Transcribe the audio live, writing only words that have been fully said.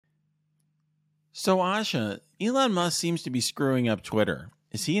So, Asha, Elon Musk seems to be screwing up Twitter.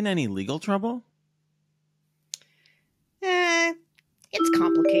 Is he in any legal trouble? It's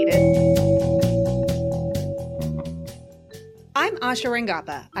complicated. I'm Asha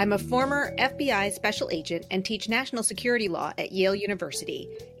Rangappa. I'm a former FBI special agent and teach national security law at Yale University.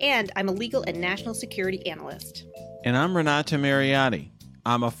 And I'm a legal and national security analyst. And I'm Renato Mariotti.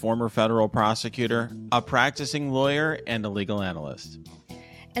 I'm a former federal prosecutor, a practicing lawyer, and a legal analyst.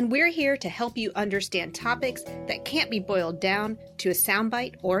 And we're here to help you understand topics that can't be boiled down to a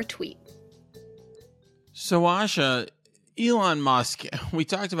soundbite or a tweet. So, Asha, Elon Musk, we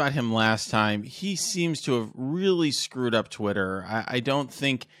talked about him last time. He seems to have really screwed up Twitter. I don't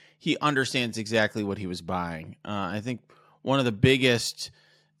think he understands exactly what he was buying. I think one of the biggest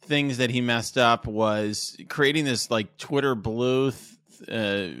things that he messed up was creating this like Twitter Blue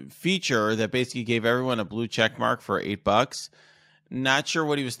feature that basically gave everyone a blue check mark for $8. Not sure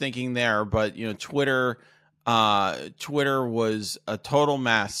what he was thinking there, but Twitter was a total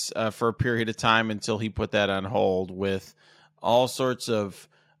mess for a period of time until he put that on hold with all sorts of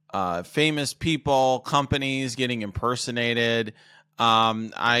famous people, companies getting impersonated.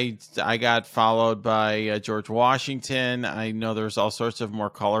 I got followed by George Washington. I know there's all sorts of more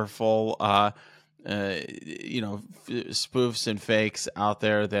colorful spoofs and fakes out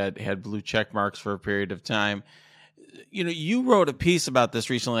there that had blue check marks for a period of time. You wrote a piece about this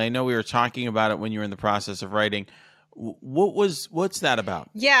recently. I know we were talking about it when you were in the process of writing. What's that about?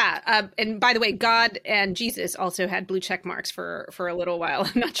 Yeah. And by the way, God and Jesus also had blue check marks for a little while.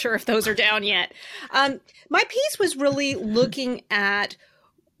 I'm not sure if those are down yet. My piece was really looking at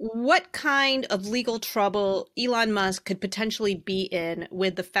what kind of legal trouble Elon Musk could potentially be in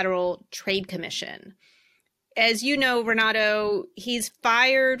with the Federal Trade Commission. As you know, Renato, he's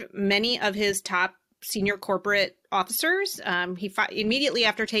fired many of his top senior corporate officers. Immediately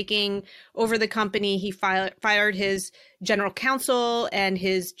after taking over the company, he fired his general counsel and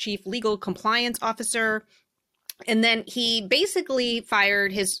his chief legal compliance officer. And then he basically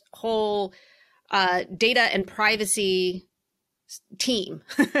fired his whole data and privacy team,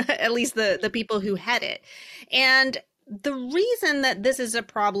 at least the people who head it. And the reason that this is a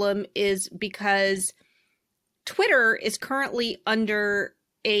problem is because Twitter is currently under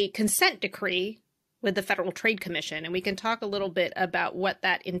a consent decree with the Federal Trade Commission. And we can talk a little bit about what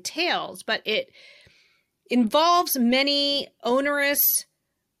that entails, but it involves many onerous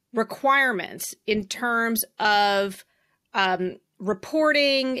requirements in terms of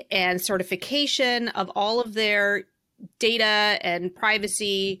reporting and certification of all of their data and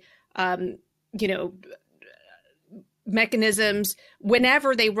privacy, mechanisms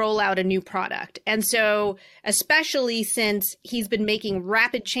whenever they roll out a new product. And so, especially since he's been making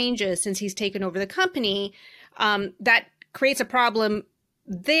rapid changes since he's taken over the company, that creates a problem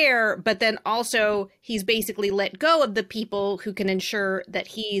there. But then also he's basically let go of the people who can ensure that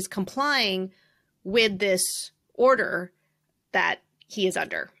he's complying with this order that he is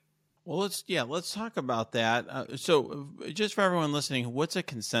under. Well, let's talk about that. So just for everyone listening, what's a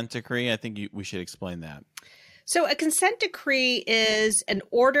consent decree? I think we should explain that. So a consent decree is an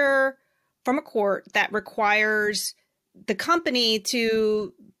order from a court that requires the company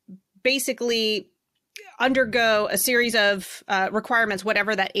to basically undergo a series of requirements,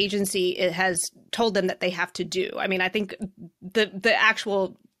 whatever that agency has told them that they have to do. I mean, I think the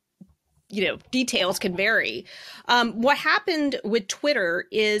actual details can vary. What happened with Twitter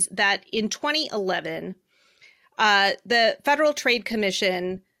is that in 2011, the Federal Trade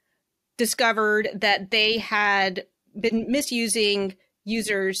Commission discovered that they had been misusing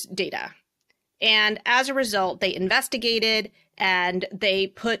users' data. And as a result, they investigated and they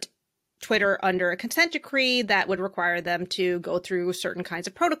put Twitter under a consent decree that would require them to go through certain kinds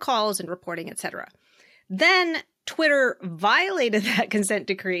of protocols and reporting, et cetera. Then Twitter violated that consent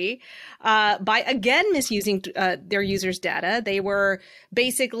decree by again misusing their users' data. They were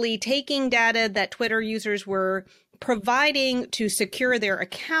basically taking data that Twitter users were providing to secure their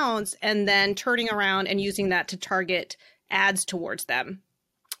accounts and then turning around and using that to target ads towards them.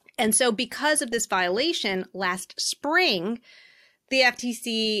 And so because of this violation, last spring, the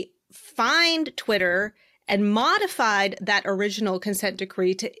FTC fined Twitter and modified that original consent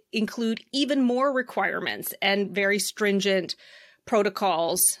decree to include even more requirements and very stringent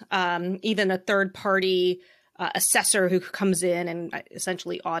protocols, even a third-party assessor who comes in and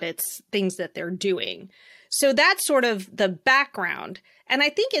essentially audits things that they're doing. So that's sort of the background. And I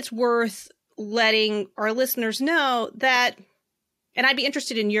think it's worth letting our listeners know that, and I'd be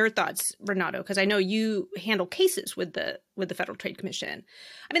interested in your thoughts, Renato, because I know you handle cases with the Federal Trade Commission.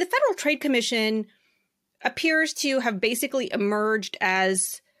 I mean, the Federal Trade Commission appears to have basically emerged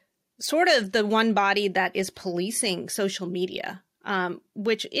as sort of the one body that is policing social media,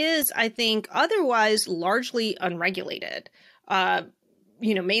 which is, I think, otherwise largely unregulated.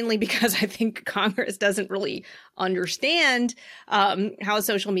 Mainly because I think Congress doesn't really understand how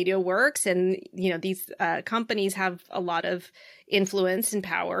social media works. And, these companies have a lot of influence and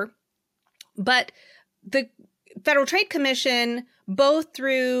power. But the Federal Trade Commission, both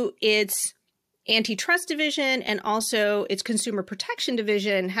through its antitrust division and also its consumer protection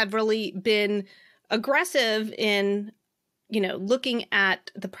division, have really been aggressive in, looking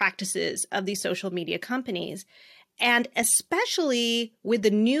at the practices of these social media companies. And especially with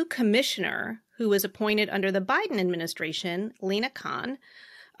the new commissioner who was appointed under the Biden administration, Lina Khan,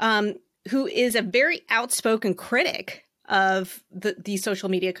 who is a very outspoken critic of these social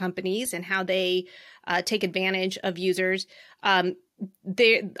media companies and how they take advantage of users. I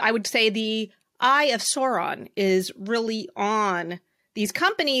would say the eye of Sauron is really on these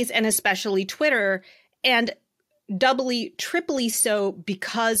companies and especially Twitter, and doubly, triply so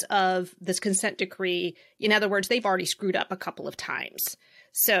because of this consent decree. In other words, they've already screwed up a couple of times.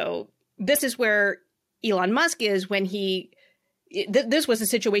 So this is where Elon Musk is when this was a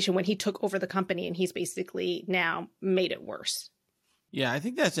situation when he took over the company, and he's basically now made it worse. Yeah, I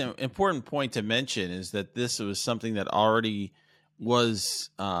think that's an important point to mention, is that this was something that already was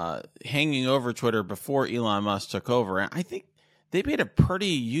hanging over Twitter before Elon Musk took over. And I think they paid a pretty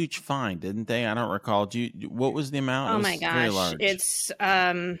huge fine, didn't they? I don't recall. What was the amount? Oh my gosh. Very large. It's,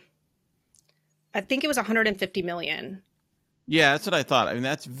 I think it was $150 million. Yeah, that's what I thought. I mean,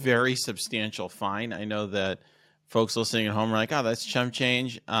 that's very substantial fine. I know that folks listening at home are like, oh, that's chump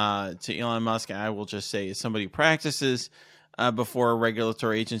change to Elon Musk. And I will just say, as somebody who practices before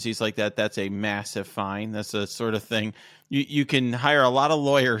regulatory agencies like that, that's a massive fine. That's the sort of thing you can hire a lot of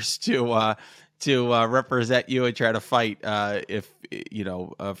lawyers to represent you and try to fight for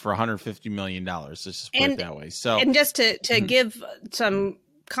 $150 million. Let's just put it that way. So, and just to give some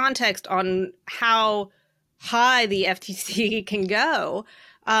context on how high the FTC can go,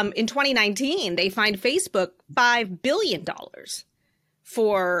 in 2019, they fined Facebook $5 billion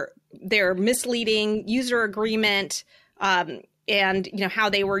for their misleading user agreement, and how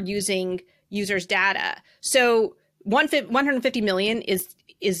they were using users' data. So 150 million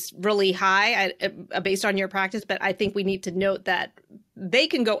is really high based on your practice, but I think we need to note that they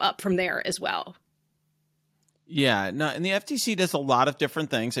can go up from there as well. Yeah, no, and the FTC does a lot of different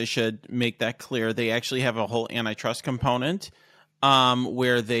things. I should make that clear. They actually have a whole antitrust component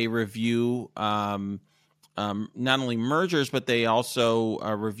where they review not only mergers, but they also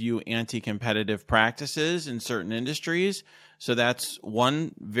review anti-competitive practices in certain industries. So that's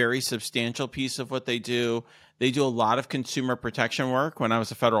one very substantial piece of what they do. They do a lot of consumer protection work. When I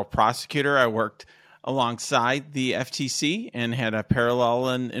was a federal prosecutor, I worked alongside the FTC and had a parallel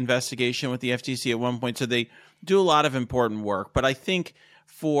investigation with the FTC at one point. So they do a lot of important work. But I think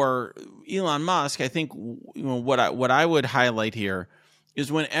for Elon Musk, I think what I would highlight here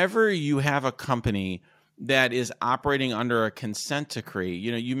is whenever you have a company that is operating under a consent decree,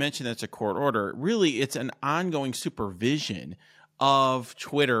 you mentioned that's a court order. Really, it's an ongoing supervision of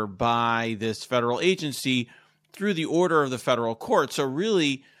Twitter by this federal agency through the order of the federal court. So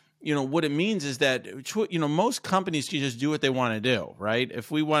really, what it means is that, most companies can just do what they want to do, right?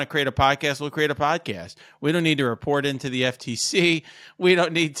 If we want to create a podcast, we'll create a podcast. We don't need to report into the FTC. We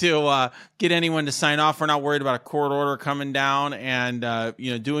don't need to get anyone to sign off. We're not worried about a court order coming down and,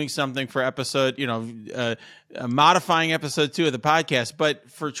 doing something for episode, modifying episode 2 of the podcast. But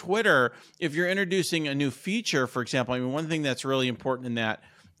for Twitter, if you're introducing a new feature, for example, one thing that's really important in that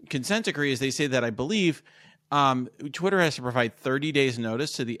consent decree is they say that, I believe, Twitter has to provide 30 days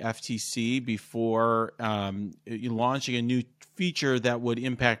notice to the FTC before launching a new feature that would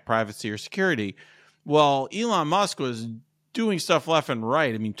impact privacy or security. Well, Elon Musk was doing stuff left and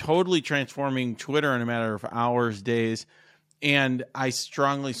right. Totally transforming Twitter in a matter of hours, days. And I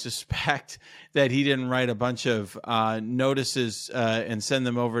strongly suspect that he didn't write a bunch of notices and send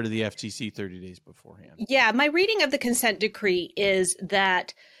them over to the FTC 30 days beforehand. Yeah, my reading of the consent decree is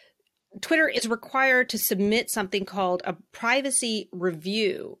that Twitter is required to submit something called a privacy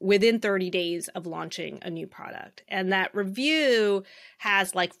review within 30 days of launching a new product. And that review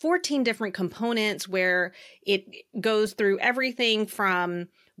has like 14 different components where it goes through everything from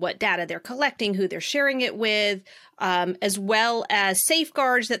what data they're collecting, who they're sharing it with, as well as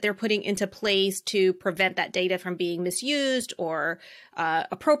safeguards that they're putting into place to prevent that data from being misused or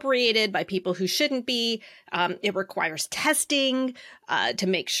appropriated by people who shouldn't be. It requires testing to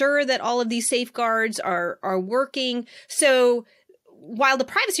make sure that all of these safeguards are working. So while the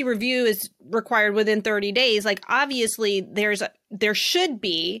privacy review is required within 30 days, like obviously there should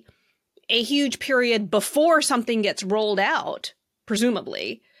be a huge period before something gets rolled out,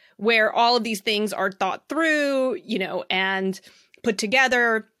 presumably, where all of these things are thought through, and put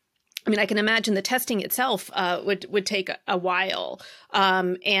together. I mean, I can imagine the testing itself would take a while.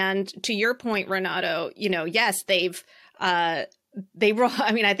 And to your point, Renato, yes, they roll.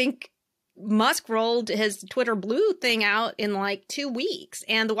 I mean, I think Musk rolled his Twitter Blue thing out in like 2 weeks,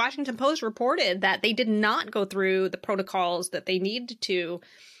 and the Washington Post reported that they did not go through the protocols that they needed to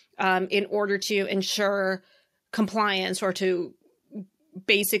in order to ensure compliance or to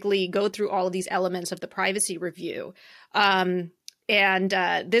basically go through all of these elements of the privacy review. And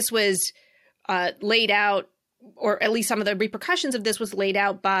this was laid out, or at least some of the repercussions of this was laid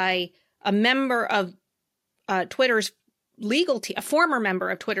out by a member of Twitter's legal team, a former member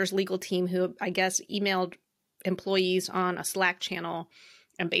of Twitter's legal team, who I guess emailed employees on a Slack channel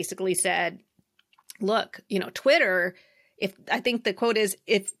and basically said, look, Twitter, I think the quote is,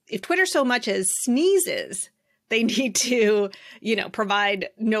 if Twitter so much as sneezes, they need to, provide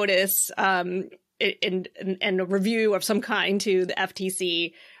notice and a review of some kind to the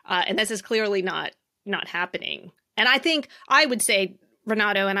FTC. And this is clearly not happening. And I think I would say,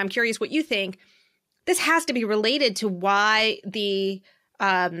 Renato, and I'm curious what you think, this has to be related to why the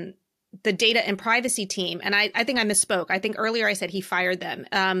data and privacy team, and I think I misspoke. I think earlier I said he fired them.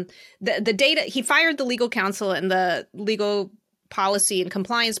 He fired the legal counsel and the legal policy and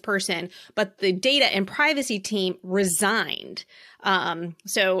compliance person, but the data and privacy team resigned.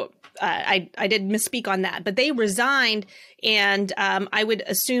 So I did misspeak on that, but they resigned, and I would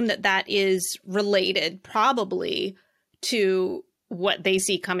assume that is related probably to what they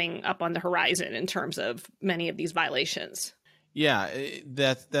see coming up on the horizon in terms of many of these violations. Yeah,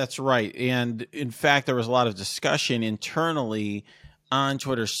 that's right. And in fact, there was a lot of discussion internally on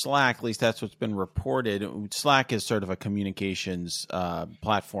Twitter Slack. At least that's what's been reported. Slack is sort of a communications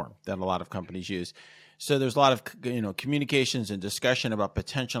platform that a lot of companies use. So there's a lot of communications and discussion about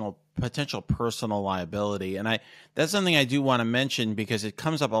potential personal liability, and that's something I do want to mention because it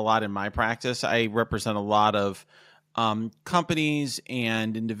comes up a lot in my practice. I represent a lot of companies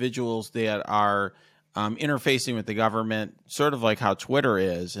and individuals that are interfacing with the government, sort of like how Twitter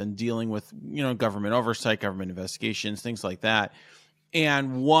is, and dealing with government oversight, government investigations, things like that.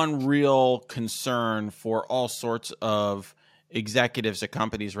 And one real concern for all sorts of executives at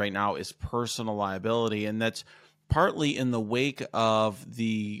companies right now is personal liability, and that's partly in the wake of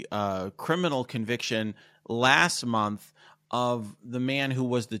the criminal conviction last month of the man who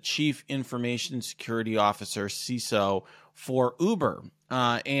was the chief information security officer, CISO, for Uber.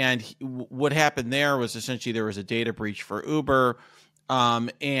 And what happened there was essentially there was a data breach for Uber,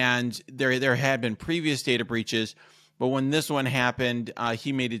 and there had been previous data breaches, but when this one happened,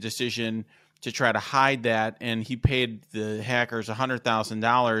 he made a decision to try to hide that, and he paid the hackers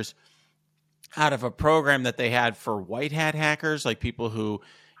 $100,000 out of a program that they had for white hat hackers, like people who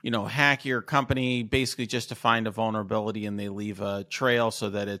hack your company basically just to find a vulnerability, and they leave a trail so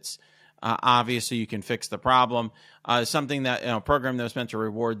that it's obvious so you can fix the problem. Something that a program that was meant to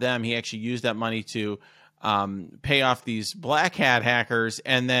reward them, he actually used that money to pay off these black hat hackers,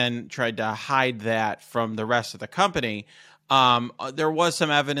 and then tried to hide that from the rest of the company. There was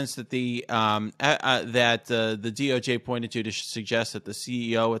some evidence that the DOJ pointed to suggest that the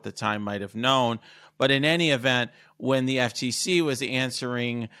CEO at the time might have known. But in any event, when the FTC was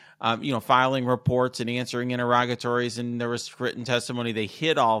answering, filing reports and answering interrogatories, and there was written testimony, they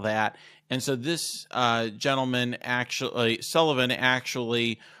hid all that. And so this gentleman, Sullivan,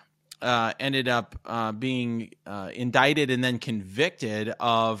 ended up being indicted and then convicted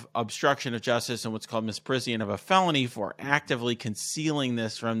of obstruction of justice and what's called misprision of a felony for actively concealing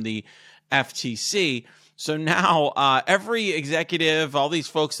this from the FTC. So now every executive, all these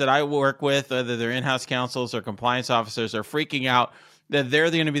folks that I work with, whether they're in-house counsels or compliance officers, are freaking out that they're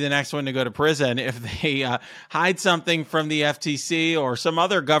going to be the next one to go to prison if they hide something from the FTC or some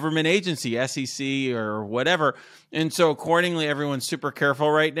other government agency, SEC or whatever. And so accordingly, everyone's super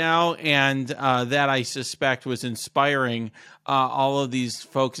careful right now. And that, I suspect, was inspiring all of these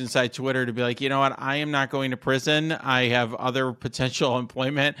folks inside Twitter to be like, you know what, I am not going to prison. I have other potential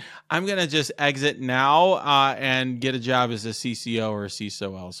employment. I'm going to just exit now and get a job as a CCO or a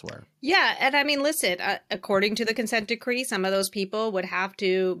CISO elsewhere. Yeah. And I mean, listen, according to the consent decree, some of those people would have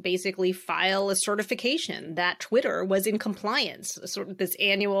to basically file a certification that Twitter was in compliance, sort of this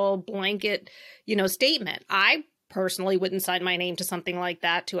annual blanket, statement. I personally wouldn't sign my name to something like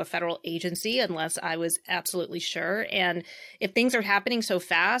that to a federal agency unless I was absolutely sure. And if things are happening so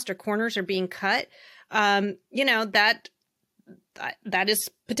fast or corners are being cut, that is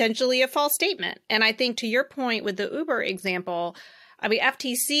potentially a false statement. And I think to your point with the Uber example, I mean,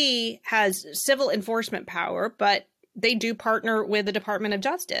 FTC has civil enforcement power, but they do partner with the Department of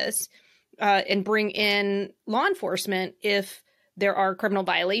Justice and bring in law enforcement if there are criminal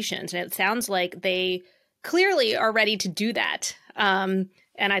violations. And it sounds like they clearly are ready to do that. And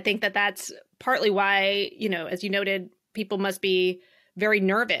I think that that's partly why, as you noted, people must be very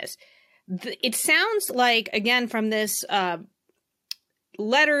nervous. It sounds like, again, from this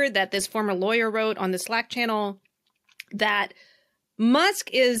letter that this former lawyer wrote on the Slack channel, that Musk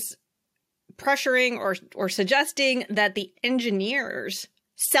is pressuring or suggesting that the engineers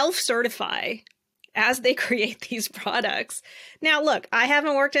self-certify as they create these products. Now, look, I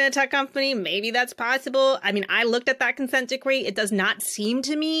haven't worked in a tech company. Maybe that's possible. I mean, I looked at that consent decree. It does not seem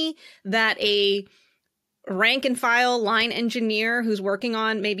to me that a rank and file line engineer who's working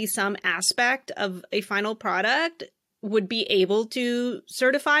on maybe some aspect of a final product would be able to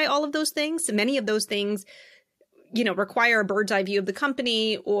certify all of those things. Many of those things, require a bird's eye view of the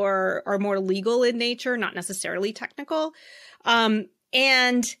company or are more legal in nature, not necessarily technical.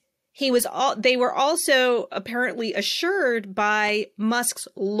 And they were also apparently assured by Musk's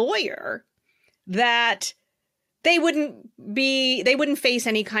lawyer that they wouldn't face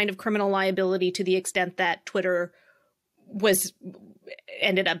any kind of criminal liability to the extent that Twitter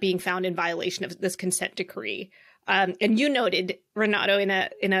ended up being found in violation of this consent decree. And you noted, Renato,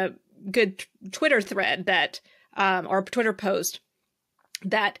 in a good Twitter thread that, or Twitter post,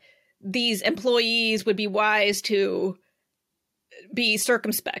 that these employees would be wise to be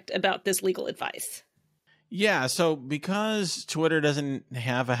circumspect about this legal advice. Yeah, so because Twitter doesn't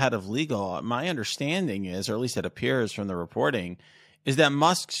have a head of legal, my understanding is, or at least it appears from the reporting, is that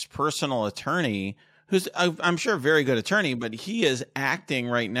Musk's personal attorney, who's I'm sure a very good attorney, but he is acting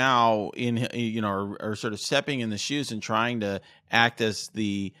right now or sort of stepping in the shoes and trying to act as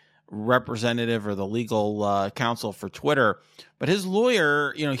the representative or the legal counsel for Twitter. But his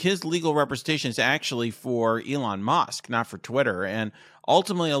lawyer, his legal representation is actually for Elon Musk, not for Twitter. And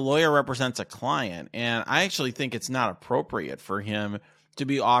ultimately, a lawyer represents a client. And I actually think it's not appropriate for him to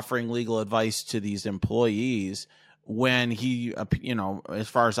be offering legal advice to these employees when he, as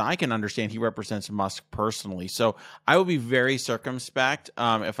far as I can understand, he represents Musk personally. So I would be very circumspect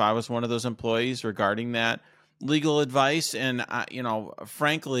if I was one of those employees regarding that legal advice. And,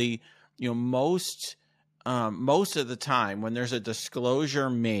 frankly, most of the time when there's a disclosure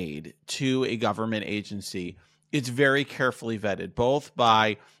made to a government agency, it's very carefully vetted, both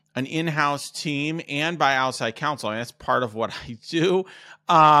by an in-house team and by outside counsel. And that's part of what I do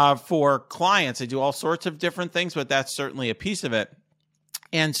for clients. I do all sorts of different things, but that's certainly a piece of it.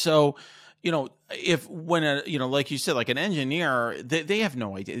 And so, like you said, like an engineer, they have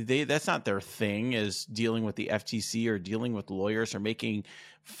no idea. That's not their thing, is dealing with the FTC or dealing with lawyers or making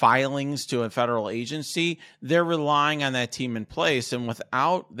filings to a federal agency. They're relying on that team in place. And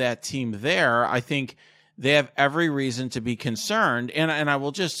without that team there, I think they have every reason to be concerned. And I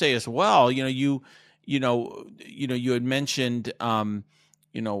will just say as well, you had mentioned, a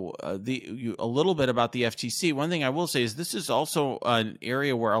little bit about the FTC. One thing I will say is this is also an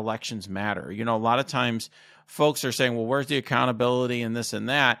area where elections matter. A lot of times folks are saying, well, where's the accountability and this and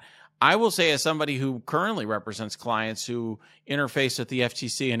that? I will say, as somebody who currently represents clients who interface with the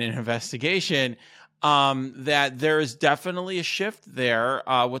FTC in an investigation, that there is definitely a shift there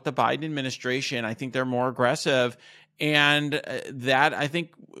with the Biden administration. I think they're more aggressive. And that, I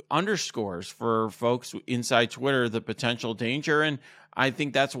think, underscores for folks inside Twitter the potential danger. And I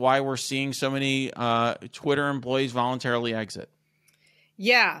think that's why we're seeing so many Twitter employees voluntarily exit.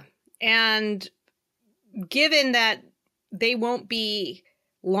 Yeah. And given that they won't be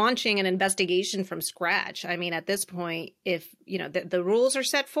launching an investigation from scratch, I mean, at this point, if, the rules are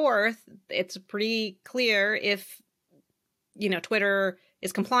set forth, it's pretty clear if, Twitter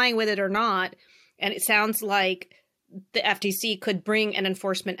is complying with it or not. And it sounds like the FTC could bring an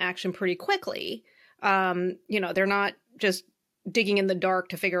enforcement action pretty quickly. They're not just digging in the dark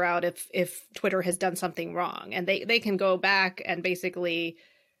to figure out if Twitter has done something wrong. And they can go back and basically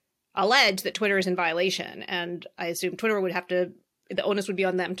allege that Twitter is in violation. And I assume Twitter would have to, the onus would be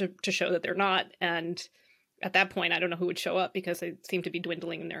on them to show that they're not. And at that point, I don't know who would show up because they seem to be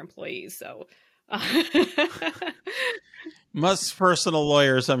dwindling in their employees. So Musk's personal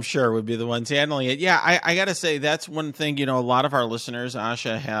lawyers, I'm sure, would be the ones handling it. Yeah, I got to say, that's one thing, a lot of our listeners,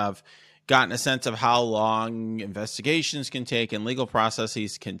 Asha, have gotten a sense of how long investigations can take and legal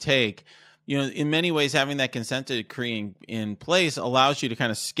processes can take. In many ways, having that consent decree in place allows you to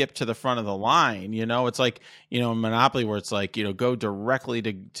kind of skip to the front of the line. It's like, in Monopoly, where it's like, go directly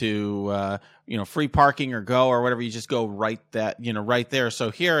to free parking or go or whatever. You just go right there.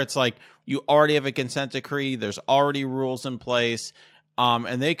 So here it's like you already have a consent decree. There's already rules in place.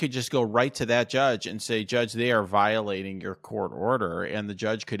 And they could just go right to that judge and say, Judge, they are violating your court order. And the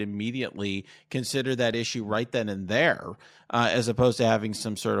judge could immediately consider that issue right then and there, as opposed to having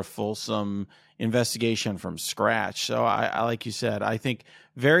some sort of fulsome investigation from scratch. So I like you said, I think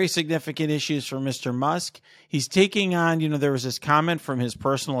very significant issues for Mr. Musk. He's taking on, there was this comment from his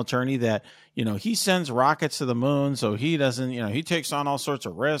personal attorney that, he sends rockets to the moon. So he doesn't, he takes on all sorts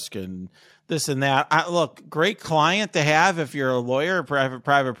of risk and this and that. Look, great client to have if you're a lawyer,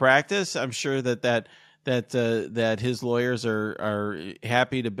 private practice. I'm sure that his lawyers are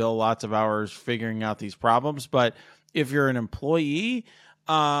happy to bill lots of hours figuring out these problems. But if you're an employee,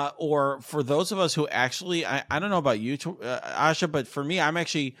 or for those of us who actually, I don't know about you, Asha, but for me,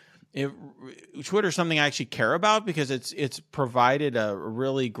 Twitter is something I actually care about because it's provided a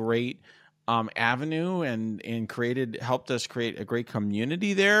really great avenue and helped us create a great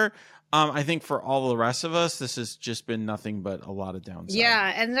community there. I think for all the rest of us, this has just been nothing but a lot of downside.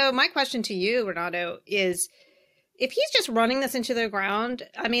 Yeah. And so my question to you, Renato, is if he's just running this into the ground,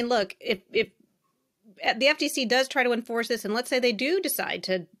 I mean, look, if the FTC does try to enforce this, and let's say they do decide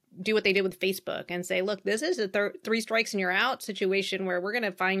to do what they did with Facebook and say, look, this is a 3 strikes and you're out situation where we're going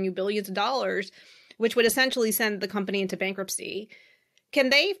to fine you billions of dollars, which would essentially send the company into bankruptcy. Can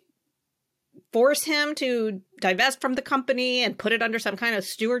they force him to divest from the company and put it under some kind of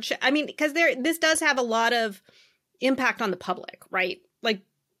stewardship? I mean, because this does have a lot of impact on the public, right? Like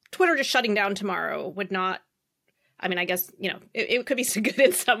Twitter just shutting down tomorrow would not, I mean, I guess, it could be so good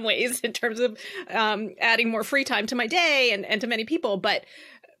in some ways in terms of adding more free time to my day and to many people. But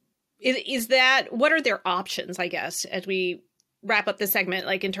what are their options, I guess, as we wrap up this segment,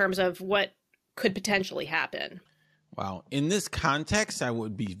 like in terms of what could potentially happen? Wow. In this context, I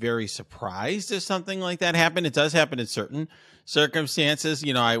would be very surprised if something like that happened. It does happen in certain circumstances.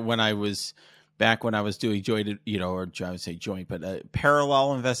 When I was doing joint, or I would say joint, but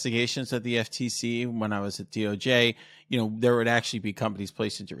parallel investigations at the FTC when I was at DOJ, there would actually be companies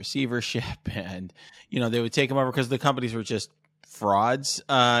placed into receivership and, they would take them over because the companies were just frauds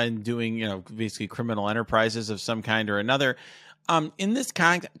and doing, basically criminal enterprises of some kind or another. In this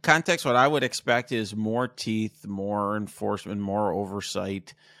context, what I would expect is more teeth, more enforcement, more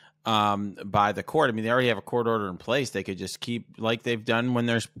oversight by the court. I mean, they already have a court order in place. They could just keep, like they've done when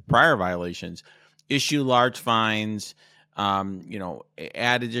there's prior violations, issue large fines,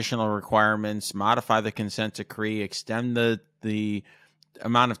 add additional requirements, modify the consent decree, extend the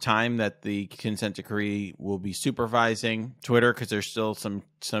amount of time that the consent decree will be supervising Twitter because there's still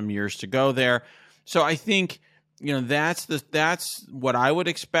some years to go there. So I think, that's what I would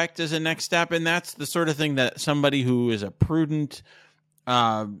expect as a next step. And that's the sort of thing that somebody who is a prudent,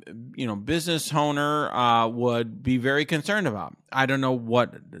 business owner would be very concerned about. I don't know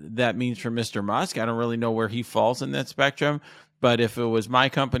what that means for Mr. Musk. I don't really know where he falls in that spectrum. But if it was my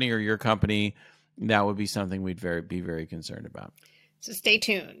company or your company, that would be something we'd be very concerned about. So stay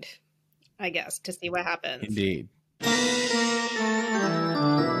tuned, I guess, to see what happens. Indeed.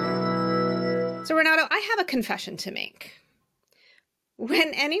 So, Renato, I have a confession to make.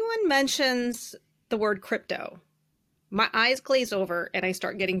 When anyone mentions the word crypto, my eyes glaze over and I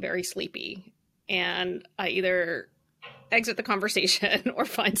start getting very sleepy. And I either exit the conversation or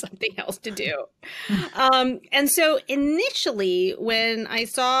find something else to do. And so initially, when I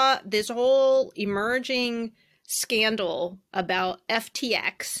saw this whole emerging scandal about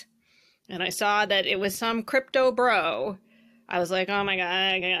FTX, and I saw that it was some crypto bro, I was like, oh my God,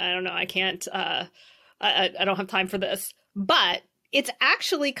 I don't know. I can't, I don't have time for this. But it's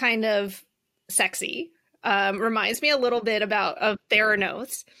actually kind of sexy. Reminds me a little bit of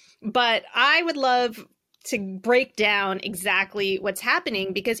Theranos. But I would love to break down exactly what's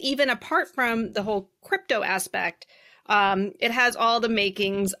happening, because even apart from the whole crypto aspect, it has all the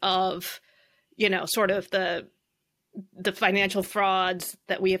makings of, sort of the financial frauds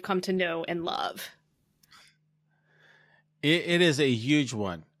that we have come to know and love. It is a huge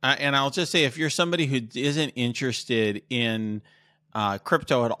one. And I'll just say, if you're somebody who isn't interested in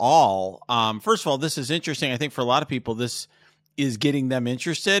crypto at all, first of all, this is interesting. I think for a lot of people, this is getting them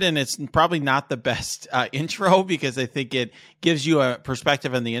interested. And it's probably not the best intro, because I think it gives you a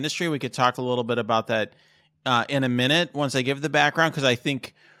perspective on the industry. We could talk a little bit about that in a minute once I give the background, because I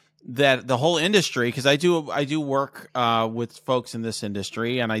think that the whole industry, because I do work with folks in this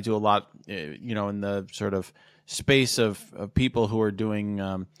industry, and I do a lot, in the sort of space of people who are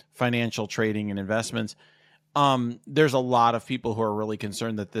doing financial trading and investments. There's a lot of people who are really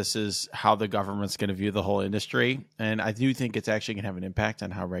concerned that this is how the government's going to view the whole industry. And I do think it's actually going to have an impact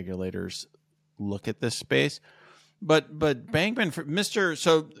on how regulators look at this space. But Mr.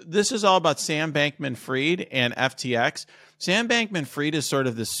 So this is all about Sam Bankman-Fried and FTX. Sam Bankman-Fried is sort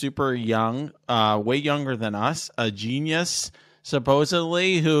of this super young, way younger than us, a genius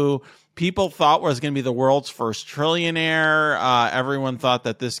supposedly, who people thought was going to be the world's first trillionaire. Everyone thought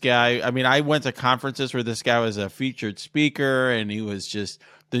that this guy, I mean, I went to conferences where this guy was a featured speaker and he was just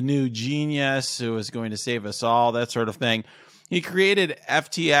the new genius who was going to save us all, that sort of thing. He created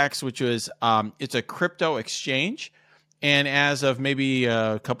FTX, which was, it's a crypto exchange. And as of maybe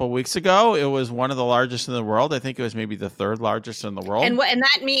a couple of weeks ago, it was one of the largest in the world. I think it was maybe the third largest in the world. And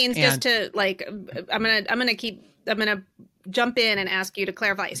that means, just to like, I'm gonna jump in and ask you to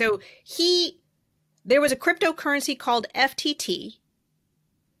clarify. So there was a cryptocurrency called FTT,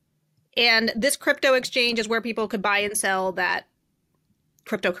 and this crypto exchange is where people could buy and sell that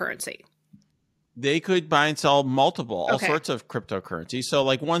cryptocurrency. They could buy and sell all sorts of cryptocurrencies. So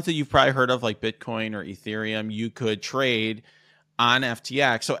like ones that you've probably heard of, like Bitcoin or Ethereum, you could trade on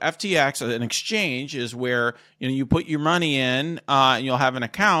FTX. So FTX, an exchange, is where you put your money in, and you'll have an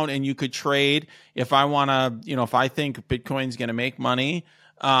account, and you could trade. If I want to, if I think Bitcoin's going to make money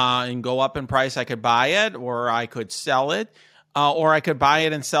and go up in price, I could buy it, or I could sell it. Or I could buy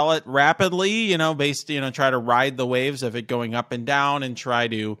it and sell it rapidly, try to ride the waves of it going up and down and try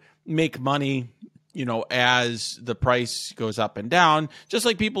to make money, as the price goes up and down, just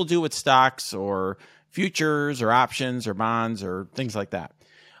like people do with stocks or futures or options or bonds or things like that.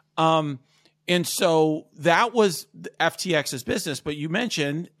 And so that was FTX's business. But you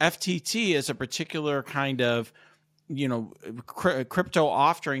mentioned FTT is a particular kind of, crypto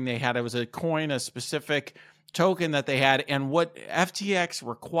offering they had. It was a coin, a specific token that they had. And what FTX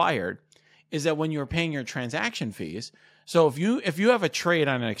required is that when you were paying your transaction fees, so if you have a trade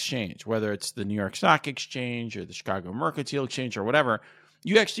on an exchange, whether it's the New York Stock Exchange or the Chicago Mercantile Exchange or whatever,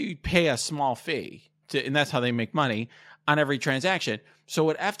 you actually pay a small fee and that's how they make money on every transaction. So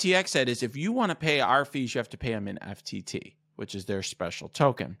what FTX said is, if you want to pay our fees, you have to pay them in FTT, which is their special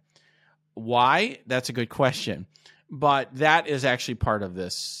token. Why? That's a good question. But that is actually part of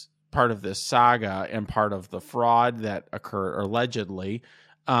this saga and part of the fraud that occurred, or allegedly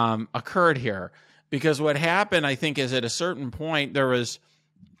occurred here. Because what happened, I think, is at a certain point there was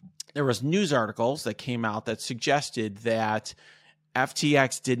news articles that came out that suggested that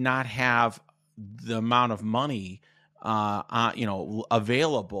FTX did not have the amount of money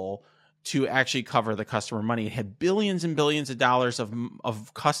available to actually cover the customer money. It had billions and billions of dollars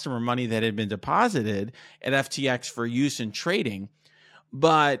of customer money that had been deposited at FTX for use in trading,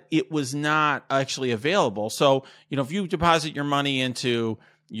 but it was not actually available. So, if you deposit your money into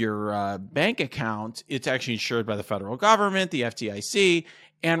your bank account, it's actually insured by the federal government, the FDIC.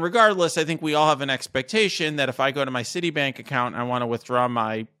 And regardless, I think we all have an expectation that if I go to my Citibank account and I want to withdraw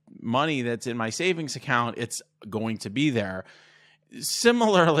my money that's in my savings account, it's going to be there.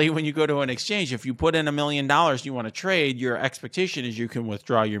 Similarly, when you go to an exchange, if you put in $1 million you want to trade, your expectation is you can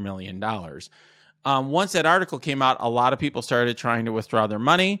withdraw your $1 million. Once that article came out, a lot of people started trying to withdraw their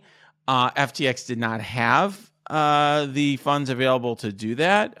money. FTX did not have the funds available to do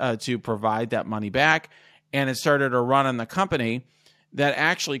that, to provide that money back. And it started a run on the company that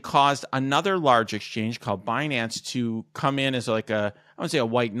actually caused another large exchange called Binance to come in as like I wouldn't say a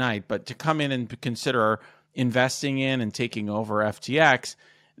white knight, but to come in and consider investing in and taking over FTX.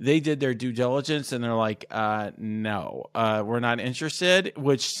 They did their due diligence and they're like, no, we're not interested,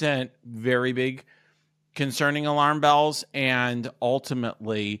 which sent very big concerning alarm bells and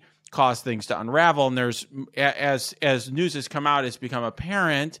ultimately caused things to unravel. And there's, as news has come out, it's become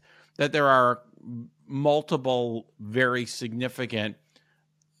apparent that there are multiple very significant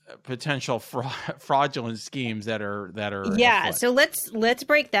potential fraudulent schemes that are afoot. So let's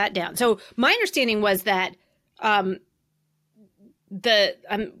break that down. So my understanding was that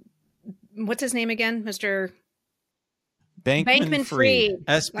what's his name again, Mr. Bankman-Fried,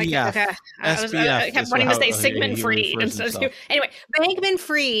 SBF. I kept wanting to say Sigmund-Fried. Anyway,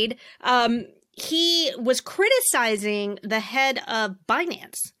 Bankman-Fried, he was criticizing the head of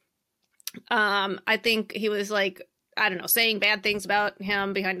Binance. I think he was saying bad things about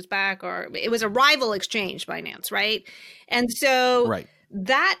him behind his back, or it was a rival exchange, Binance, right? And so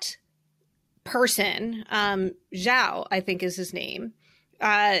that person, Zhao, I think is his name,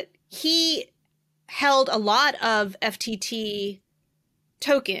 he held a lot of FTT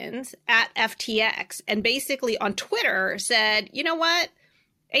tokens at FTX and basically on Twitter said, you know what?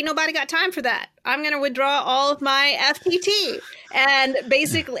 Ain't nobody got time for that. I'm going to withdraw all of my FTT. And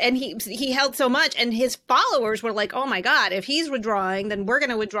basically, and he held so much, and his followers were like, oh my God, if he's withdrawing, then we're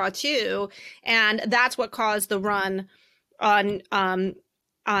going to withdraw too. And that's what caused the run on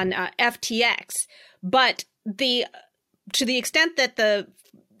FTX. But the to the extent that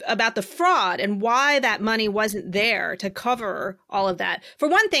about the fraud and why that money wasn't there to cover all of that. For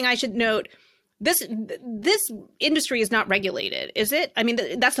one thing, I should note this industry is not regulated, is it? I mean,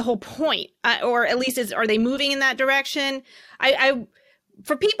 that's the whole point, or at least are they moving in that direction?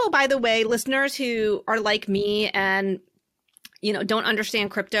 For people, by the way, listeners who are like me and don't understand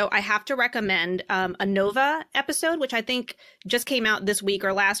crypto, I have to recommend a Nova episode, which I think just came out this week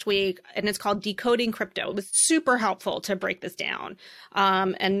or last week, and it's called Decoding Crypto. It was super helpful to break this down,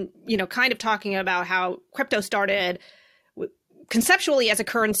 and kind of talking about how crypto started conceptually as a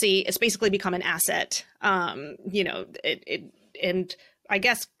currency. It's basically become an asset. It and I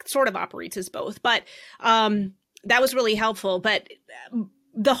guess sort of operates as both, but that was really helpful. But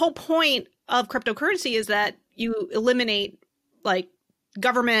the whole point of cryptocurrency is that you eliminate like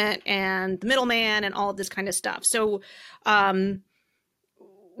government and the middleman and all of this kind of stuff. So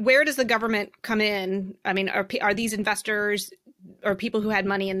where does the government come in? I mean, are these investors or people who had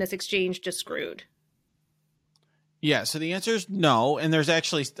money in this exchange just screwed? Yeah, so the answer is no. And there's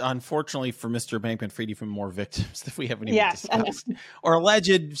actually, unfortunately for Mr. Bankman-Fried, even more victims that we haven't even discussed. Or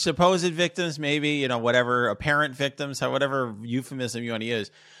alleged, supposed victims, maybe, whatever, apparent victims, whatever euphemism you want to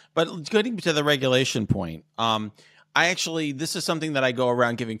use. But getting to the regulation point, this is something that I go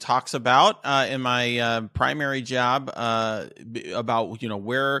around giving talks about in my primary job about,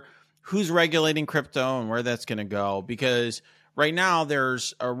 who's regulating crypto and where that's going to go. Because right now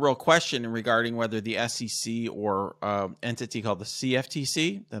there's a real question regarding whether the SEC or entity called the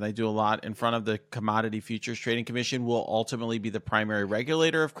CFTC that I do a lot in front of the Commodity Futures Trading Commission will ultimately be the primary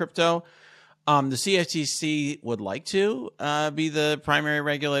regulator of crypto. The CFTC would like to be the primary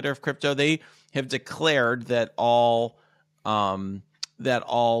regulator of crypto. They have declared that all crypto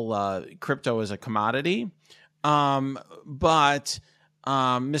is a commodity. But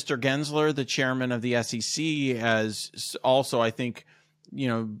Mr. Gensler, the chairman of the SEC, has also, I think,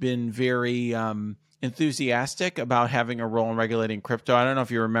 been very enthusiastic about having a role in regulating crypto. I don't know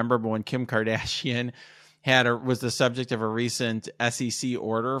if you remember, but when Kim Kardashian was the subject of a recent SEC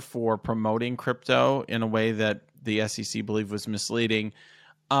order for promoting crypto in a way that the SEC believed was misleading.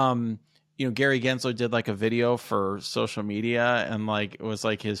 Gary Gensler did like a video for social media, and like it was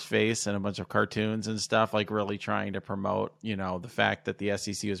like his face and a bunch of cartoons and stuff, like really trying to promote, the fact that the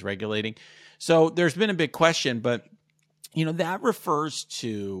SEC was regulating. So there's been a big question, but that refers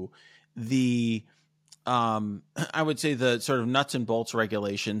to the I would say the sort of nuts and bolts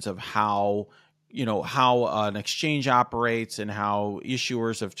regulations of how an exchange operates and how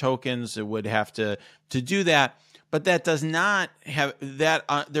issuers of tokens would have to do that. But that does not have that.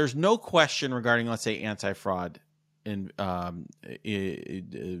 There's no question regarding, let's say, anti-fraud in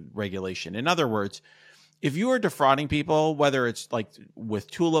regulation. In other words, if you are defrauding people, whether it's like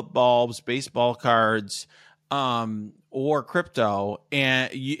with tulip bulbs, baseball cards, or crypto,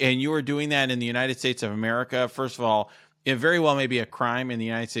 and you are doing that in the United States of America, first of all, it very well may be a crime, and the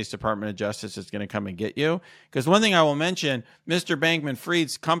United States Department of Justice is going to come and get you. Because one thing I will mention, Mr.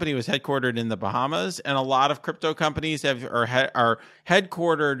 Bankman-Fried's company was headquartered in the Bahamas, and a lot of crypto companies are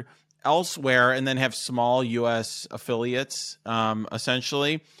headquartered elsewhere and then have small U.S. affiliates,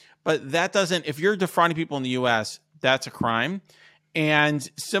 essentially. But that doesn't, if you're defrauding people in the U.S., that's a crime. And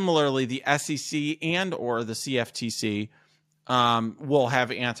similarly, the SEC and or the CFTC will have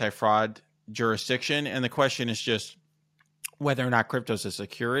anti-fraud jurisdiction. And the question is just whether or not crypto is a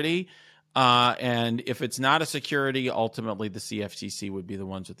security. And if it's not a security, ultimately the CFTC would be the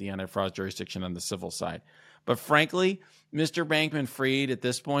ones with the anti-fraud jurisdiction on the civil side. But frankly, Mr. Bankman-Fried at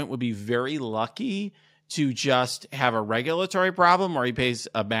this point would be very lucky to just have a regulatory problem or he pays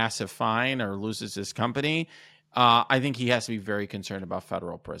a massive fine or loses his company. I think he has to be very concerned about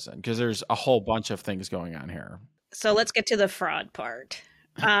federal prison because there's a whole bunch of things going on here. So let's get to the fraud part.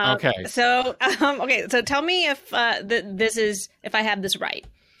 Okay. So tell me if if I have this right.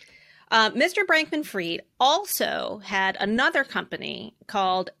 Mr. Bankman-Fried also had another company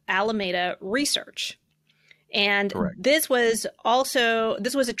called Alameda Research. And correct. This was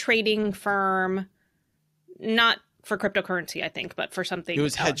a trading firm, not for cryptocurrency, I think, but for something. It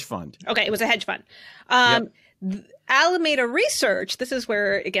was hedge fund. Okay, it was a hedge fund. Yep. Alameda Research, this is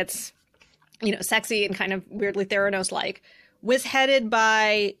where it gets, sexy and kind of weirdly Theranos-like, was headed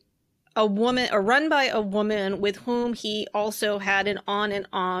by a woman, or run by a woman with whom he also had an on and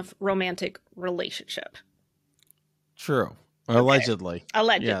off romantic relationship. True. Allegedly.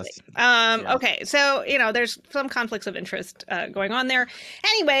 Allegedly. Yes. Okay. So, there's some conflicts of interest going on there.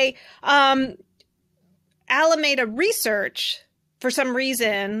 Anyway, Alameda Research, for some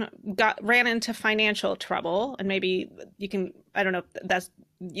reason, ran into financial trouble. And maybe you can, I don't know if that's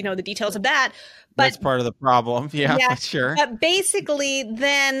the details of that. But that's part of the problem. Yeah, sure. But basically,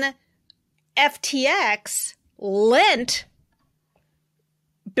 then FTX lent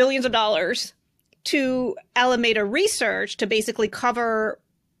billions of dollars to Alameda Research to basically cover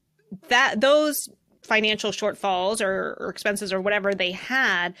those financial shortfalls or expenses or whatever they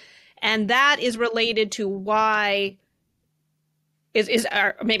had. And that is related to why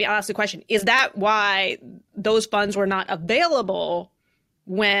maybe I'll ask the question, is that why those funds were not available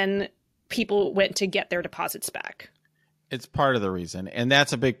when people went to get their deposits back? It's part of the reason. And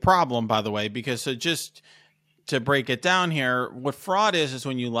that's a big problem, by the way, because so just to break it down here, what fraud is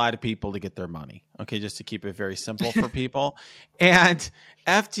when you lie to people to get their money. Okay, just to keep it very simple for people. And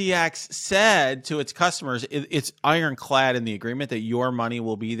FTX said to its customers, it's ironclad in the agreement that your money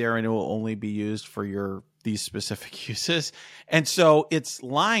will be there and it will only be used for these specific uses. And so it's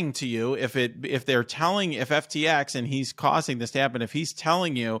lying to you if FTX, and he's causing this to happen, if he's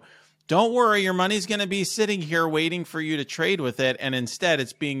telling you, don't worry, your money's going to be sitting here waiting for you to trade with it, and instead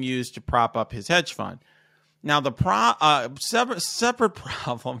it's being used to prop up his hedge fund. Now, the separate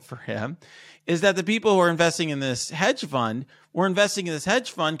problem for him is that the people who are investing in this hedge fund were investing in this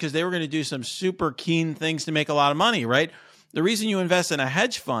hedge fund because they were going to do some super keen things to make a lot of money, right? The reason you invest in a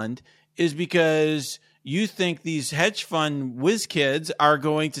hedge fund is because you think these hedge fund whiz kids are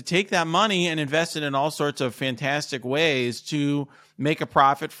going to take that money and invest it in all sorts of fantastic ways to make a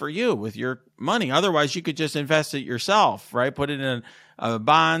profit for you with your money. Otherwise, you could just invest it yourself, right? Put it in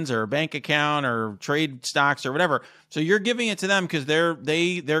bonds or a bank account or trade stocks or whatever. So you're giving it to them because they're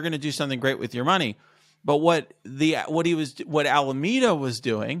going to do something great with your money. But what Alameda was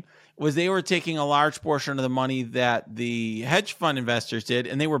doing was they were taking a large portion of the money that the hedge fund investors did,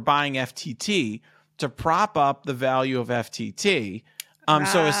 and they were buying FTT to prop up the value of FTT.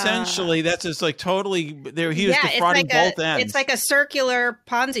 So essentially, that's just like totally there. He was defrauding both ends. It's like a circular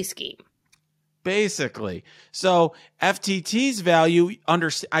Ponzi scheme, basically. So FTT's value,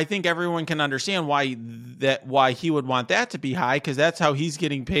 I think everyone can understand why he would want that to be high, because that's how he's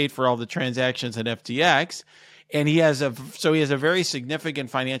getting paid for all the transactions at FTX, and he has a very significant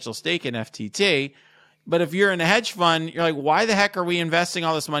financial stake in FTT. But if you're in a hedge fund, you're like, why the heck are we investing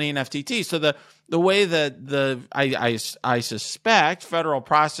all this money in FTT? So the way that I suspect federal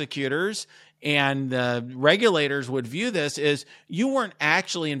prosecutors and regulators would view this is you weren't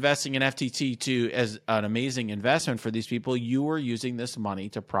actually investing in FTT as an amazing investment for these people. You were using this money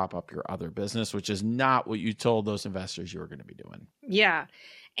to prop up your other business, which is not what you told those investors you were going to be doing. Yeah.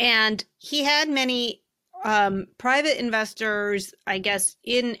 And he had many private investors, I guess,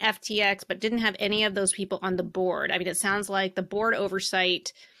 in FTX, but didn't have any of those people on the board. I mean, it sounds like the board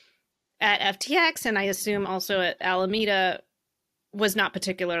oversight at FTX, and I assume also at Alameda, was not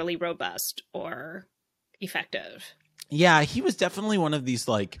particularly robust or effective. Yeah, he was definitely one of these,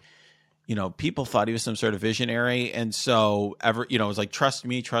 people thought he was some sort of visionary. And so, it was like, trust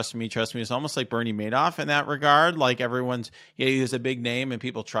me, trust me, trust me. It's almost like Bernie Madoff in that regard. Like he was a big name and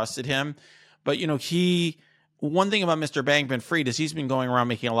people trusted him. But, one thing about Mr. Bankman-Fried is he's been going around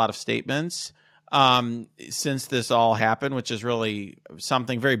making a lot of statements since this all happened, which is really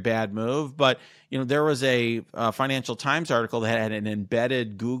something very bad move. But, there was a Financial Times article that had an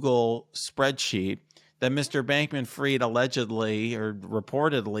embedded Google spreadsheet that Mr. Bankman-Fried allegedly or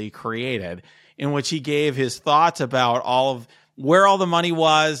reportedly created, in which he gave his thoughts about where all the money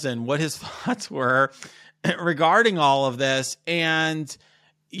was and what his thoughts were regarding all of this. And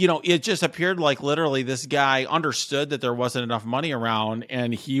it just appeared like literally this guy understood that there wasn't enough money around,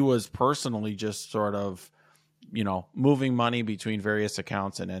 and he was personally just sort of, moving money between various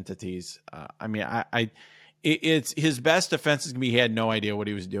accounts and entities. It's his best defense is going to be he had no idea what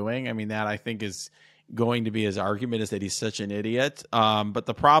he was doing. I mean, that I think is going to be his argument, is that he's such an idiot. But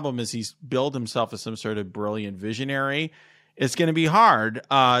the problem is he's billed himself as some sort of brilliant visionary. It's going to be hard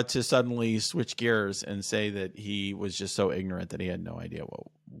to suddenly switch gears and say that he was just so ignorant that he had no idea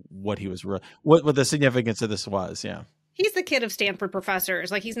what he was what the significance of this was. Yeah, he's the kid of Stanford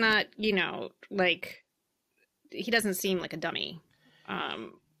professors. Like, he's not, he doesn't seem like a dummy.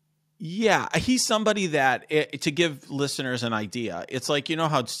 Yeah, he's somebody that, to give listeners an idea, it's like,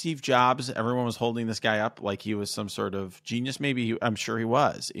 how Steve Jobs, everyone was holding this guy up like he was some sort of genius. I'm sure he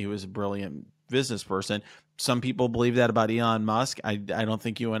was. He was a brilliant business person. Some people believe that about Elon Musk. I don't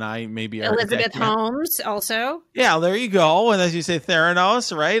think you and I maybe are. Elizabeth Holmes also. Yeah, there you go. And as you say,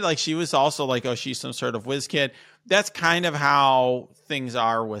 Theranos, right? Like, she was also like, oh, she's some sort of whiz kid. That's kind of how things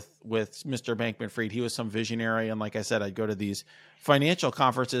are with Mr. Bankman-Fried. He was some visionary. And like I said, I'd go to these financial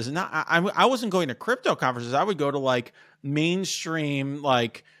conferences, and I wasn't going to crypto conferences. I would go to like mainstream,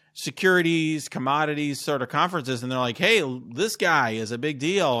 like securities, commodities sort of conferences, and they're like, "Hey, this guy is a big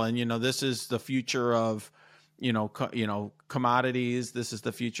deal, and this is the future of, commodities. This is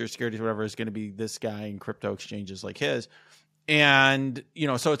the future of securities, whatever is going to be this guy in crypto exchanges like his." And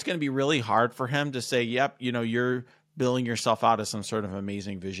so it's going to be really hard for him to say, "Yep, you're billing yourself out as some sort of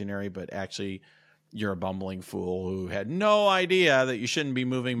amazing visionary, but actually you're a bumbling fool who had no idea that you shouldn't be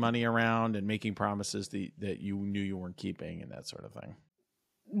moving money around and making promises that you knew you weren't keeping," and that sort of thing.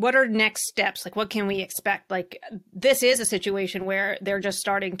 What are next steps? Like, what can we expect? Like, this is a situation where they're just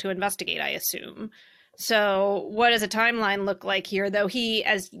starting to investigate, I assume. So what does a timeline look like here? Though he,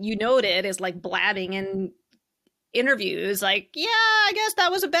 as you noted, is like blabbing in interviews like, yeah, I guess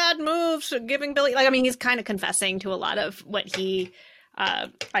that was a bad move. So giving Billy, like, I mean, he's kind of confessing to a lot of what he,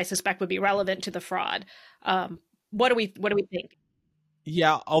 I suspect would be relevant to the fraud. What do we think?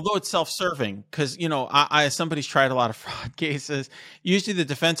 Yeah, although it's self-serving, because I as somebody's tried a lot of fraud cases, usually the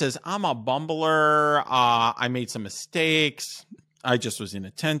defense is, "I'm a bumbler. I made some mistakes. I just was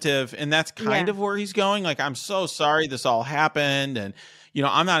inattentive," and that's kind of where he's going. Like, "I'm so sorry this all happened, and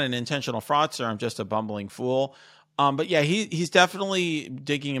I'm not an intentional fraudster. I'm just a bumbling fool." But yeah, he's definitely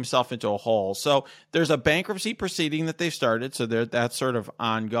digging himself into a hole. So there's a bankruptcy proceeding that they've started. So that's sort of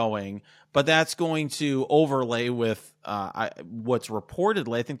ongoing, but that's going to overlay with what's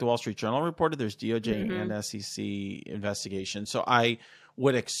reportedly, I think the Wall Street Journal reported, there's DOJ and SEC investigation. So I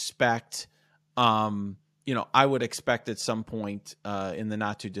would expect, at some point in the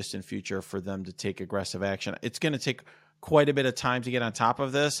not too distant future for them to take aggressive action. It's going to take quite a bit of time to get on top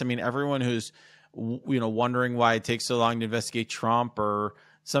of this. I mean, everyone who's wondering why it takes so long to investigate Trump or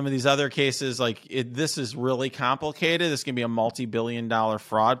some of these other cases, like this is really complicated. This can be a multi-billion-dollar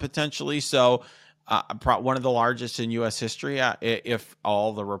fraud potentially. So one of the largest in U.S. history, if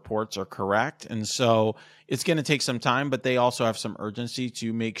all the reports are correct. And so it's going to take some time, but they also have some urgency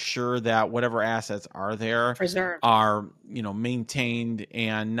to make sure that whatever assets are there are, maintained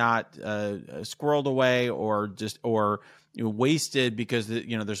and not squirreled away or wasted, because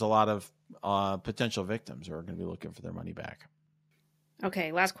there's a lot of potential victims who are going to be looking for their money back.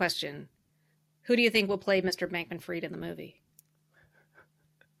 Okay, last question. Who do you think will play Mr. Bankman-Fried in the movie?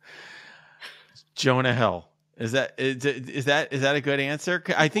 Jonah Hill. Is that a good answer?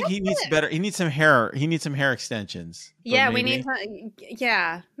 I think he needs better. He needs some hair. He needs some hair extensions. Yeah, we need.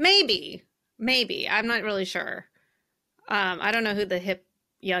 Yeah, maybe. I'm not really sure. I don't know who the hip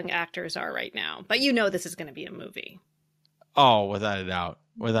young actors are right now, but this is going to be a movie. Oh, without a doubt.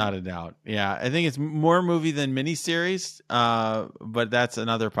 Yeah, I think it's more movie than miniseries, but that's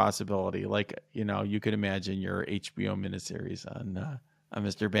another possibility. Like, you could imagine your HBO miniseries on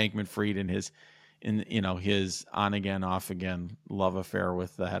Mr. Bankman-Fried and his on again, off again love affair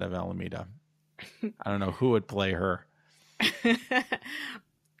with the head of Alameda. I don't know who would play her.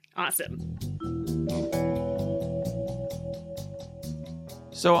 Awesome.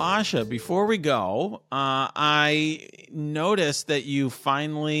 So, Asha, before we go, I noticed that you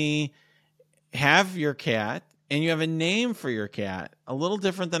finally have your cat and you have a name for your cat. A little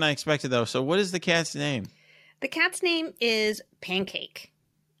different than I expected, though. So what is the cat's name? The cat's name is Pancake.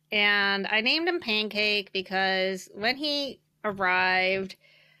 And I named him Pancake because when he arrived,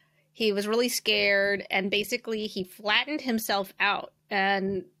 he was really scared. And basically, he flattened himself out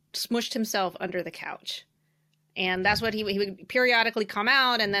and smushed himself under the couch. And that's what he would periodically come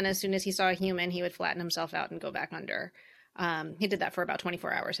out. And then as soon as he saw a human, he would flatten himself out and go back under. He did that for about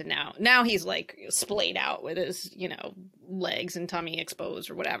 24 hours. And now he's like splayed out with his, legs and tummy exposed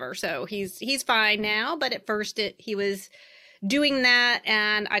or whatever. So he's fine now. But at first he was doing that.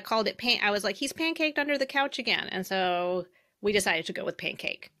 And I called it I was like, he's pancaked under the couch again. And so we decided to go with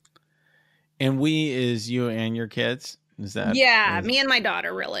Pancake. And we is you and your kids? Is that? Yeah, me and my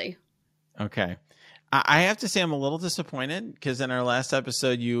daughter, really. Okay. I have to say I'm a little disappointed because in our last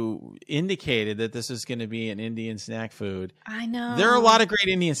episode, you indicated that this is going to be an Indian snack food. I know. There are a lot of great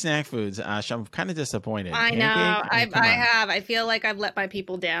Indian snack foods, Ash. I'm kind of disappointed. I know. I have. I feel like I've let my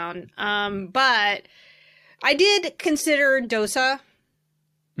people down. But I did consider dosa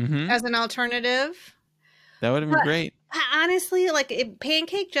as an alternative. That would have been great. Honestly,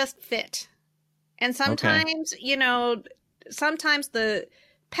 Pancake just fit. And sometimes, sometimes the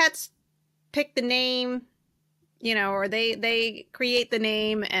pets pick the name, or they create the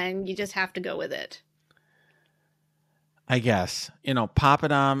name and you just have to go with it. I guess,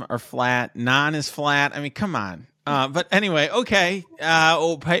 Papadum are flat, Naan is flat. I mean, come on. But anyway, okay.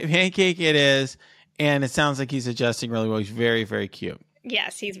 Pancake it is. And it sounds like he's adjusting really well. He's very, very cute.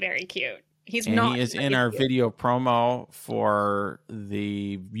 Yes, he's very cute. He is in our video promo for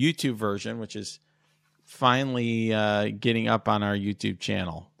the YouTube version, which is finally getting up on our YouTube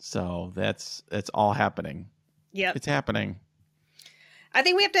channel. So that's all happening. Yep. It's happening. I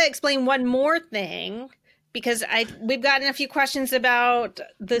think we have to explain one more thing, because we've gotten a few questions about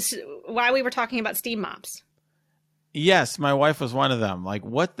this, why we were talking about steam mops. Yes, my wife was one of them. Like,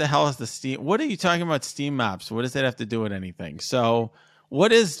 what the hell is the steam? What are you talking about steam mops? What does that have to do with anything? So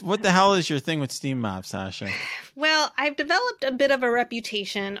what the hell is your thing with steam mops, Sasha? Well, I've developed a bit of a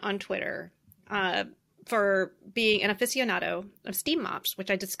reputation on Twitter for being an aficionado of steam mops,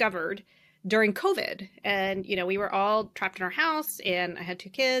 which I discovered during COVID. And, we were all trapped in our house, and I had 2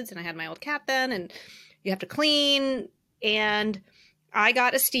 kids, and I had my old cat then, and you have to clean. And I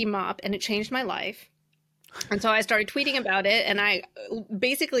got a steam mop, and it changed my life. And so I started tweeting about it, and I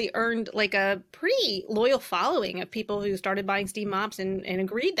basically earned like a pretty loyal following of people who started buying steam mops and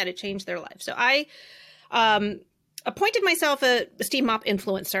agreed that it changed their life. So I appointed myself a steam mop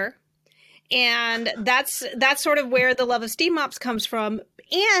influencer, and that's sort of where the love of steam mops comes from.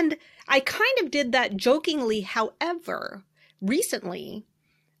 And I kind of did that jokingly. However, recently,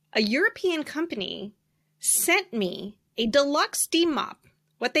 a European company sent me a deluxe steam mop,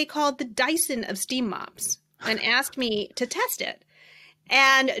 what they called the Dyson of steam mops, and asked me to test it.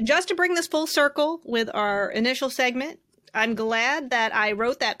 And just to bring this full circle with our initial segment, I'm glad that I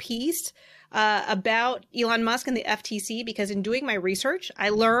wrote that piece about Elon Musk and the FTC, because in doing my research, I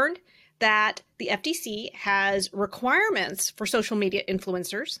learned that the FTC has requirements for social media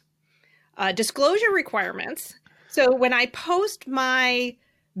influencers, disclosure requirements. So when I post my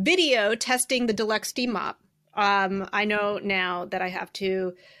video testing the deluxe steam mop, I know now that I have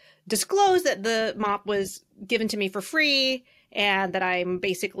to disclose that the mop was given to me for free, and that I'm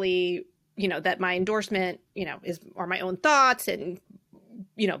basically, that my endorsement, are my own thoughts, and,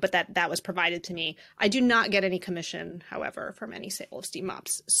 but that was provided to me. I do not get any commission, however, from any sale of steam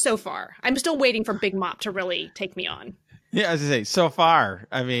mops so far. I'm still waiting for Big Mop to really take me on. Yeah, as I say, so far,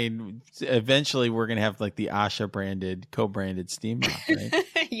 I mean, eventually we're going to have like the Asha co-branded steam mop, right?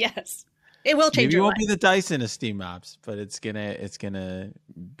 Yes. It will change. Maybe your it won't life. be the Dyson of steam mops, but it's gonna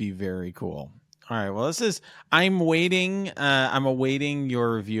be very cool. All right. Well, I'm awaiting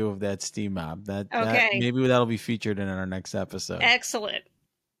your review of that steam mop. That maybe that'll be featured in our next episode. Excellent.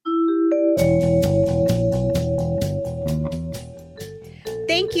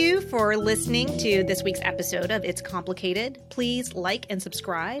 Thank you for listening to this week's episode of It's Complicated. Please like and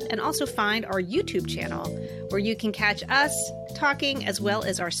subscribe, and also find our YouTube channel where you can catch us talking, as well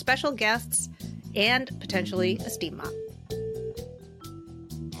as our special guests and potentially a steam mop.